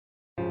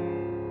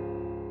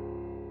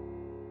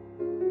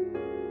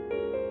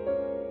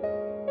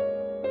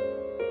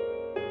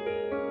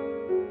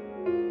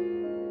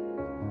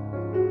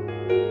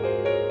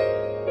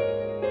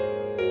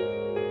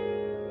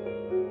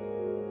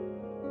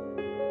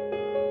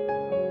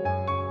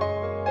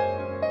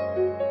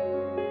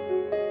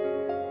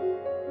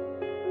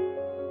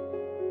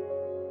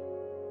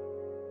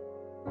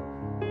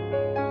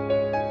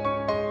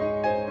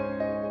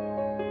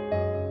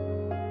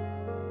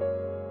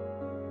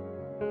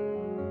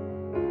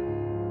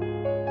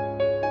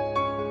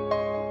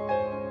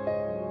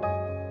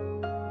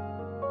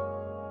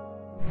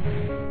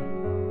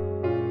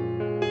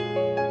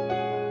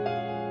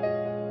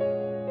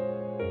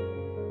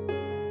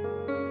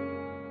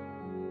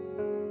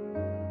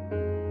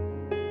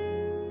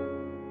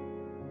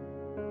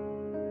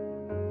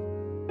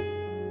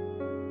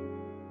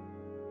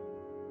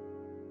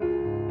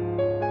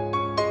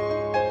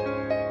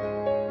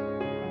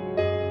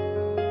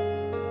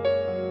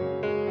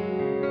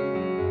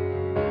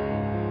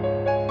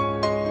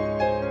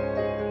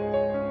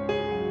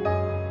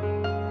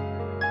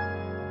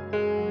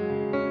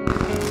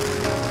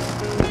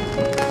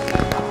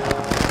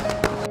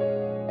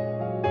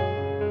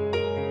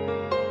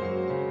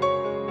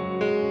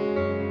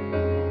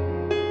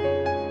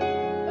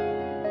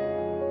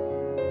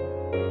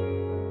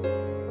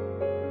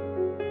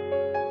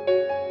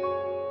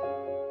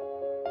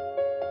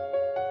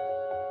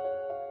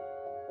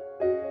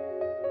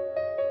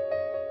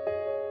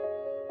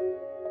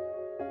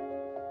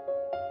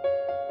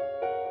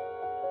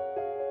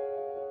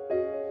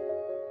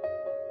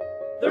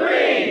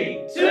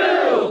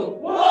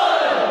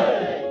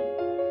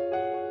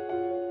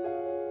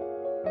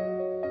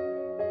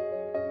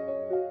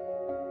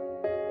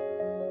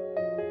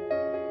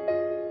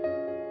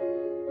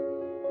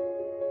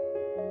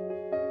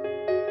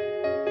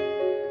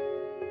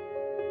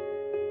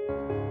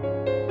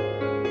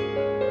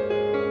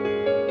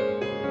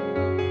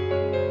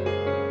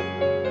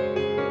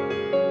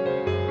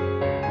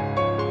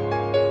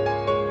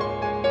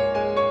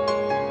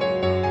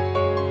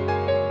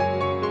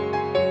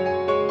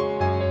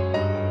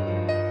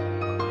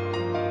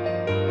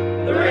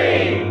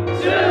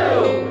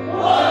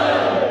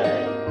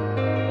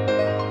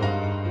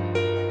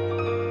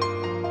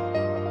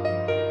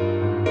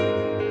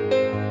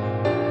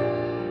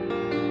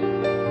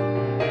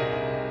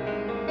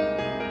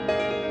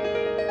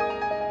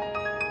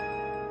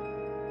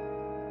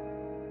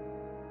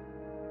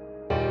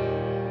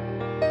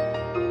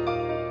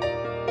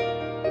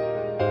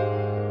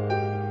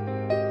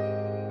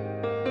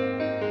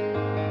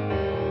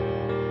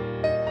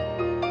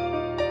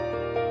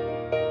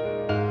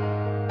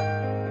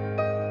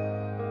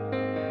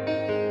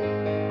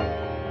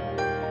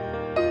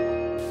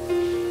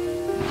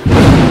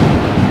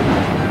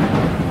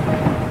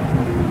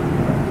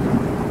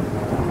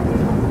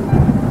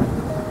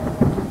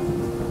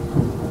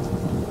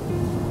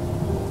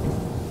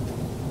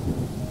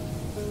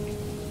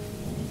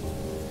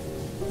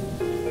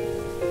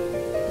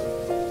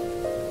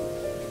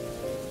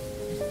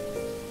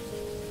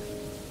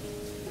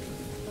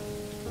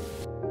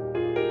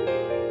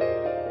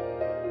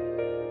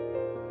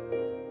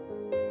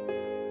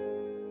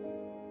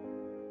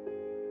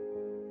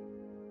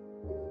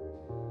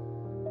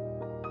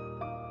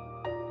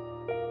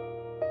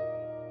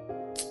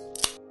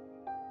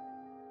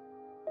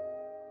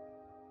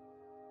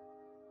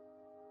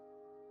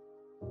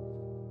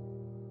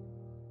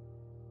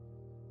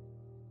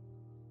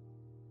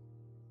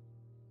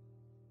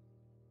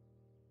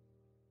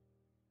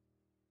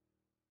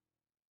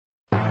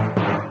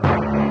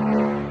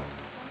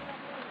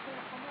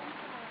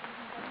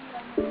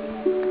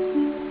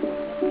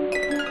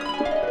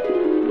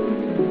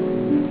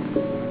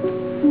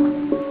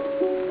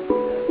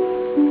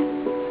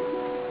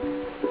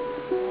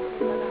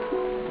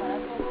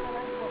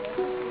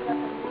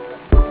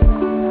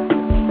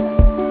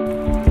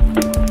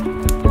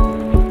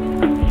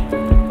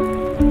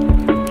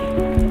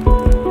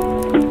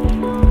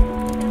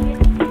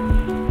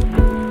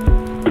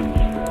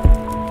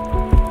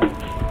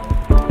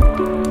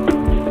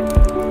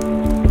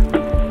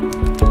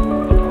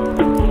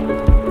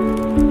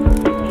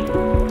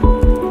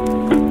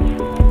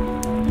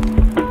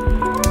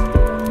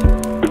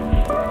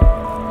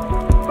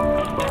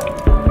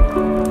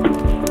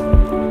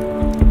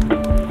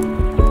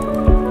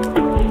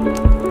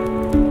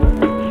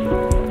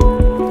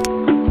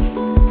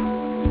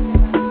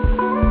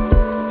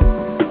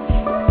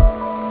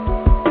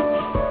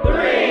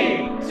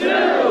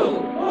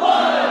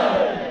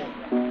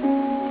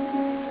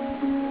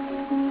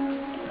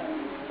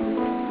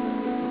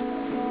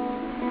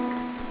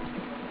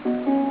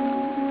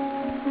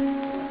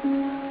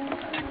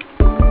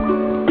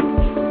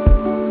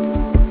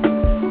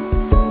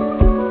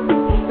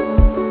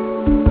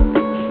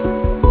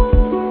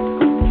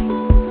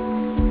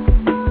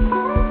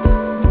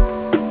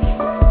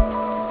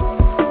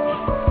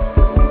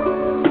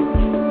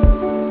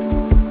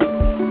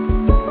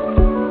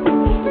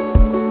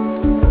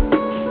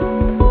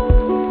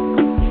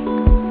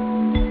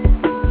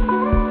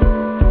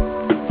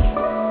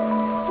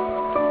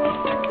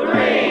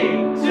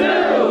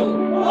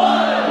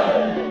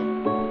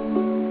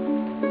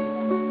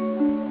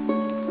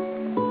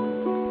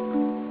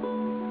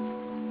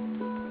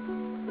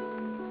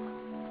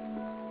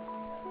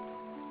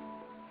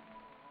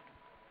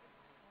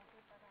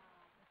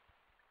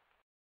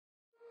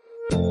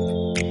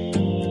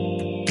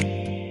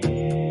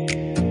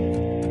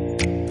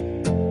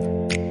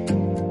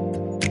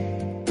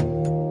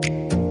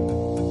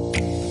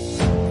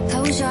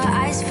Close your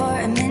eyes for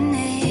a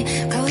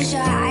minute, close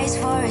your eyes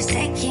for a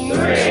second.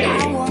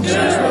 I won't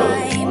change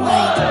my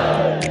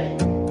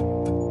mind.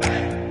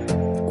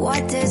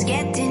 Water's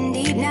getting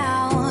deep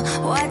now,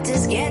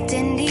 water's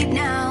getting deep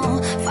now.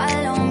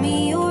 Follow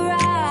me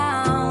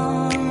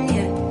around,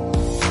 yeah.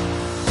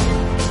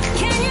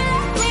 Can you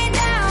let me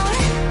down?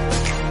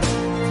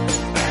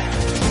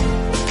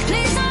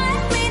 Please don't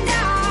let me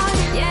down.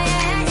 Yeah,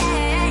 yeah,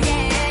 yeah,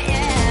 yeah,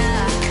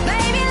 yeah.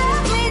 Baby,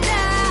 let me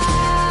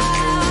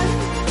down.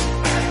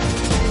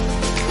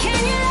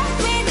 Can you let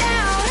me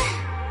down?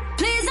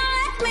 Please don't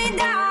let me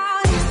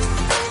down.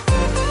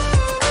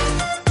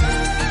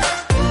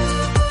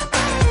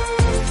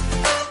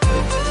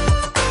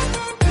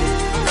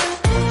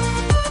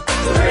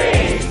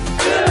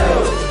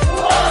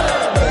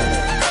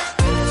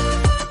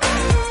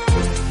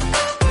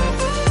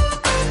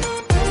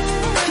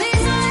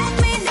 Please don't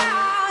let me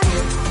down.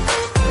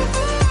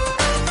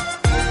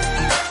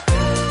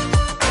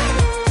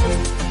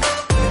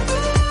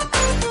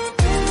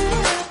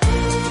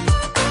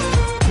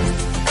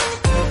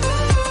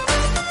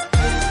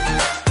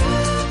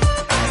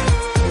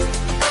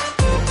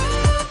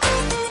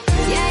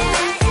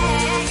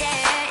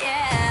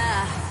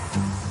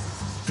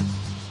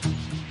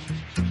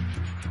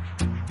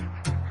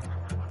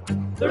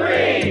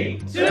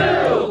 3,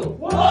 2,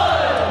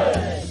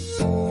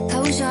 1.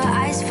 Close your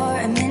eyes for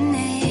a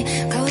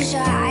minute, close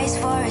your eyes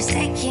for a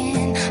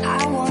second.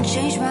 I won't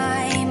change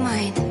my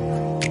mind.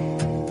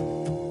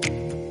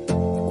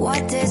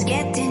 Water's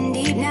getting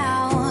deep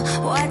now,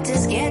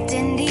 water's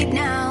getting deep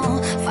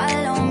now.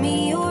 Follow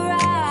me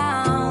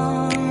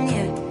around,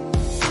 yeah.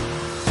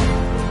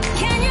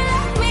 Can you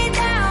let me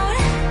down?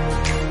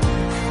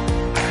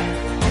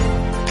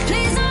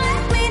 Please don't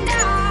let me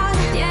down.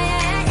 Yeah,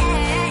 yeah,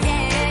 yeah,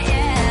 yeah,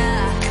 yeah.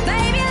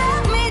 Baby,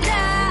 let me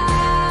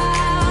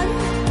down.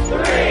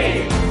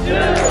 3, 2,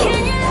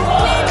 Can you let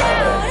me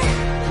down?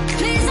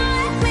 Please don't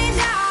let me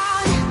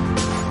down.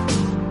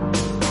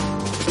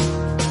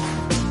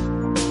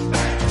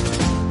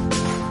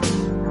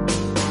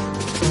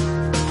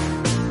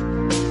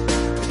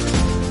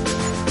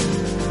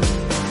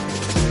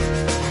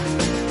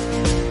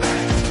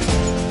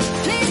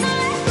 Please don't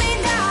let me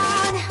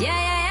down.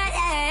 Yeah, yeah,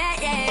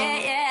 yeah, yeah, yeah,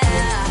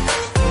 yeah.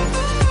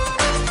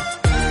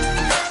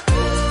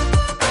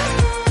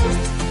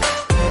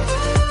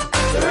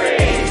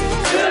 3,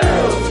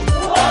 2,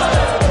 1.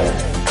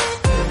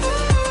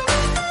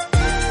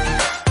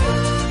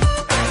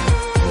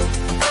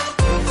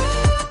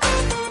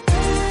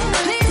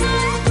 Please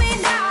don't let me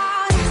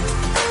down.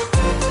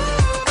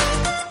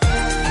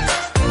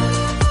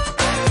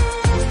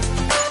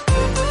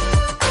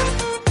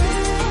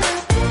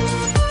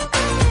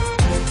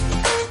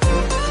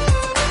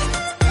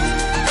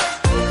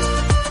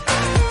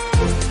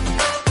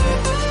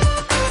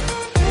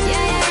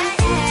 Yeah, yeah,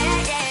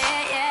 yeah,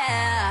 yeah,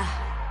 yeah.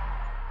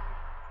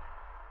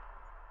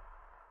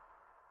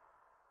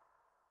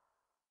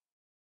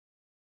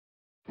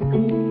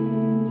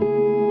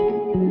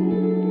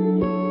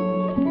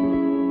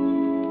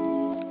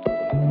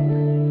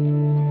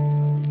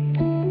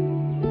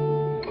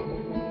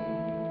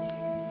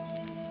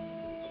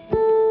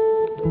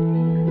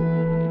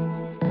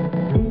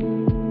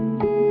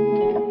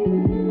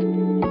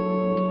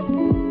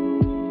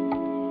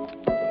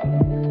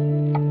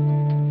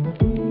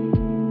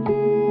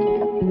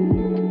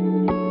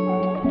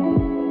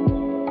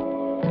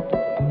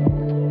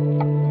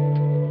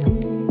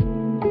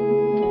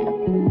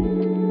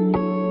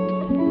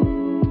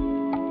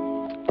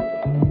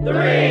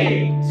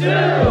 Three,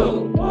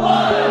 two,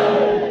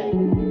 one.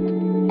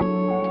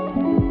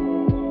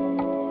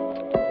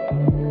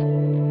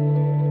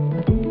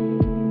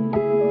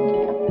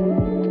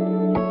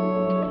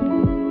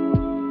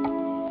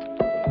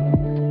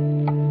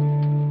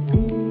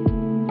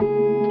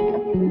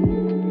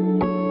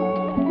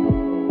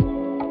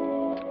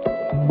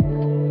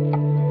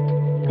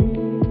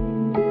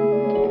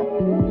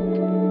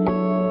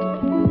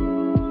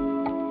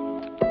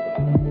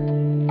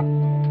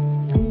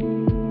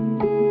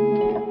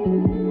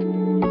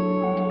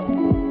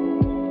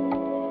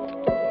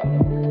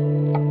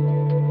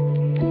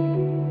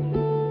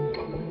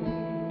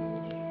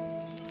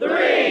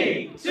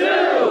 Three,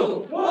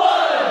 two,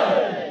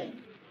 one.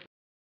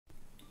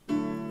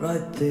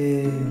 Right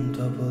there on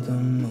top of the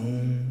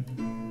moon,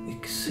 we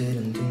could sit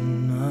and do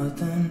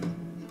nothing.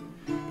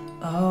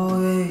 I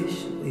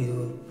wish we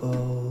were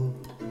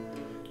bold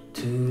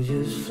to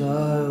just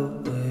fly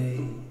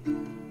away.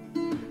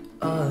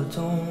 I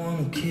don't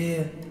wanna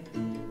care,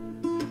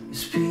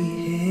 just be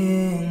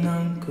here and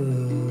I'm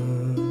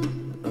good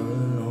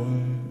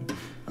alone.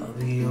 I'll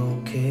be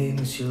okay,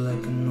 miss you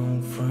like an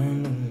old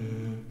friend.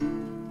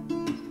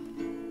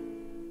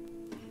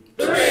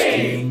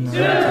 Three,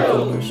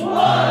 two,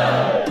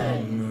 one.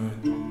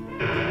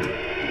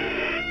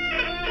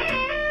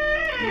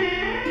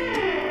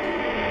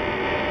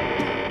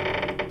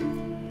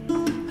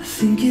 I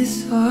think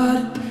it's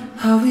hard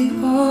how we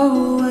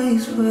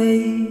always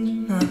wait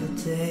another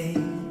day,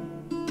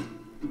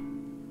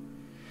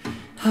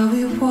 how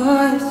we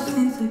watch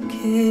things the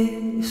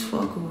kiss,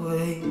 walk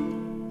away.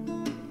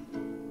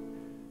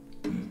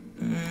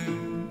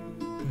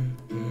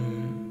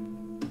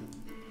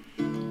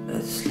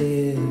 Let's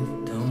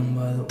live down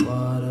by the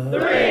water.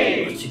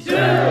 3,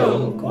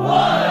 2, 1.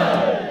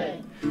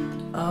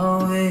 I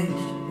wish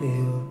we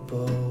were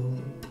both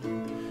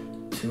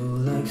to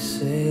like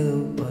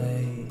sail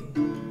away.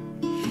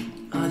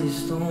 I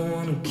just don't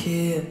wanna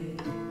care.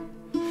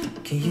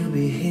 Can you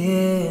be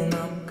here and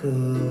I'm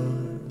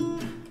good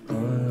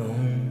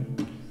alone?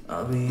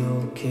 I'll be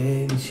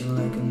okay with you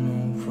like an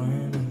old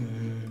friend.